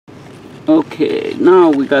Okay,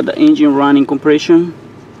 now we got the engine running compression.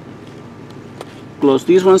 Close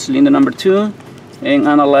this one, cylinder number 2, and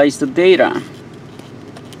analyze the data.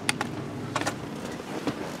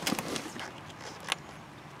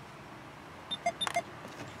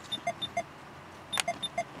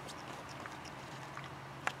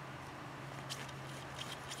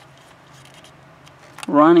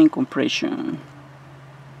 Running compression.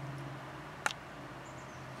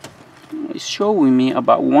 It's showing me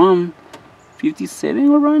about 157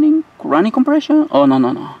 or running compression. Oh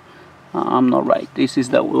no, I'm not right. This is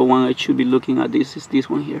the one I should be looking at. This is this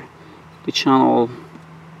one here, the channel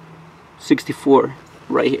 64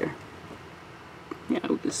 right here. Yeah,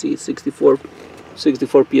 we can see 64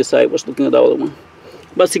 psi. I was looking at the other one,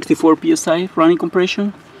 but 64 psi running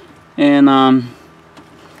compression. And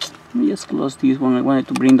let me just close this one. I wanted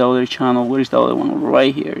to bring the other channel. Where is the other one?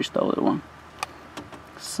 Right here is the other one.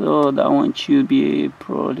 So that one should be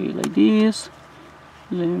probably like this.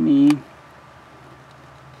 Let me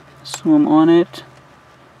zoom on it.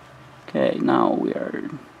 Okay, now we are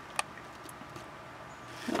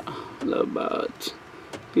about,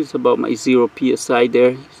 this is about my 0 psi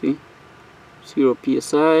there. You see, 0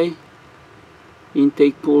 psi.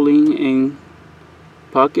 Intake pulling and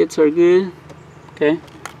pockets are good. Okay,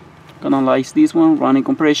 gonna analyze this one. Running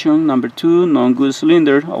compression number 2, non-good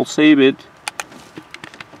cylinder. I'll save it.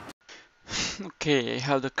 Okay, I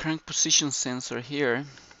have the crank position sensor here,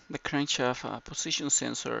 the crankshaft position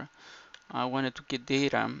sensor. I wanted to get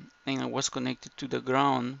data, and I was connected to the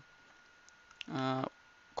ground,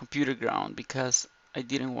 computer ground, because I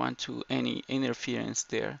didn't want to any interference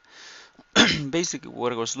there. Basically,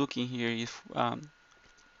 what I was looking here is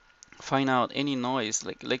find out any noise,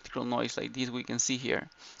 like electrical noise, like this we can see here,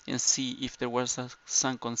 and see if there was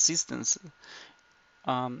some consistency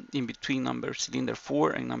in between number cylinder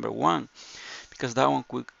 4 and number 1. Because that one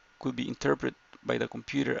could be interpreted by the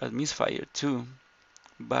computer as misfire too.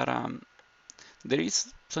 But there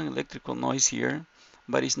is some electrical noise here,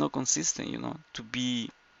 but it's not consistent, you know, to be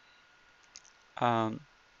that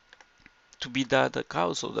the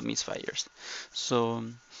cause of the misfires. So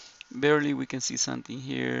barely we can see something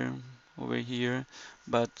here, over here,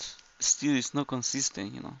 but still it's not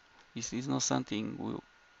consistent, you know. It's not something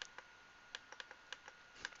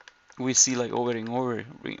we see like over and over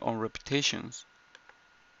on repetitions.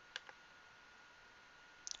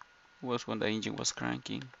 Was when the engine was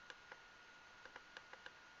cranking.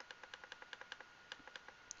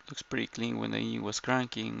 Looks pretty clean when the engine was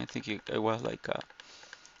cranking. I think it was like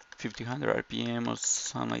 1500 RPM or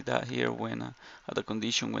something like that here when at the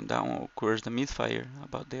condition when that one occurs the misfire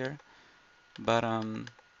about there. But I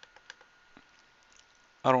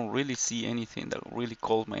don't really see anything that really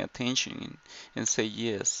called my attention and say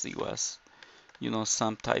yes, it was, you know,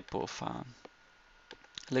 some type of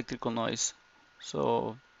electrical noise.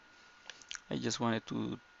 So I just wanted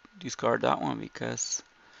to discard that one because,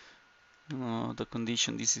 you know, the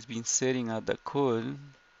condition this is been setting at the code,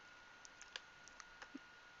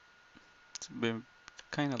 it's been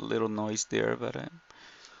kind of little noise there, but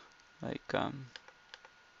like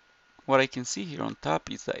what I can see here on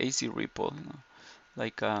top is the AC ripple, you know,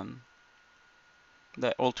 like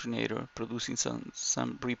the alternator producing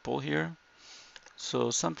some ripple here.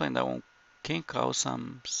 So sometimes that one can cause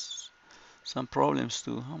some problems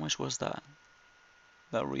too. How much was that?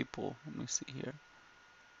 That ripple. Let me see here.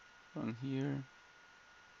 From here.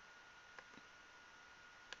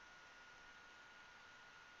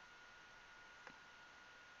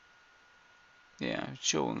 Yeah,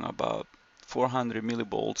 showing about 400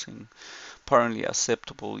 millivolts, and apparently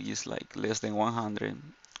acceptable is like less than 100.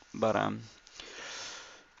 But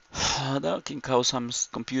that can cause some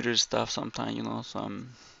computer stuff sometimes, you know, some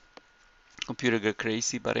computer get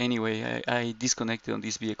crazy. But anyway, I disconnected on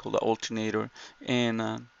this vehicle the alternator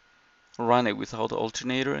and run it without the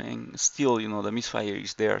alternator, and still, you know, the misfire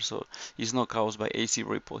is there, so it's not caused by AC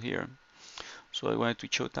ripple here. So I wanted to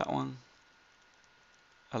show that one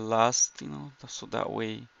at last, you know, so that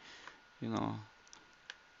way, you know,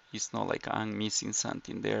 it's not like I'm missing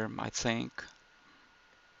something there, I think.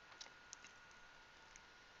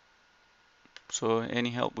 So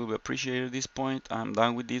any help will be appreciated at this point. I'm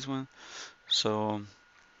done with this one, so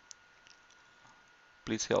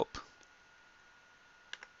please help.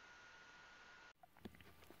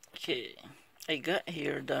 Okay, I got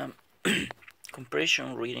here the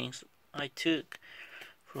compression readings I took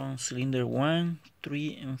from cylinder 1,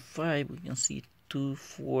 3, and 5. We can see 2,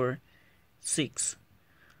 4, 6.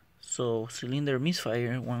 So cylinder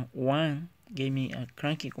misfire 1 gave me a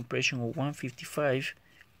cranking compression of 155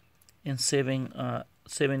 and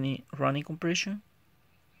 70 running compression.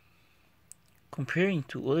 comparing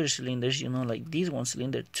to other cylinders, like this one,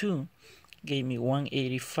 cylinder 2, gave me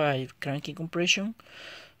 185 cranking compression.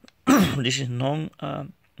 This is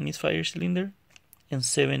non-misfire cylinder, and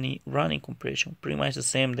 70 running compression, pretty much the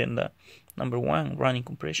same than the number 1 running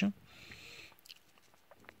compression.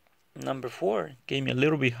 Number 4 gave me a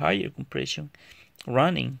little bit higher compression,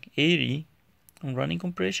 running 80 on running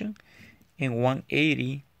compression and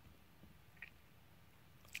 180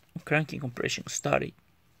 cranking compression, static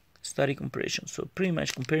compression. So pretty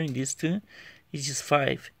much comparing these two, it's just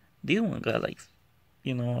 5. This one got like,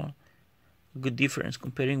 a good difference.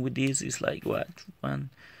 Comparing with this is like what,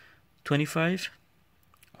 125.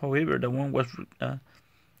 However, the one was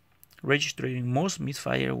registering most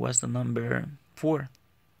misfire was the number 4.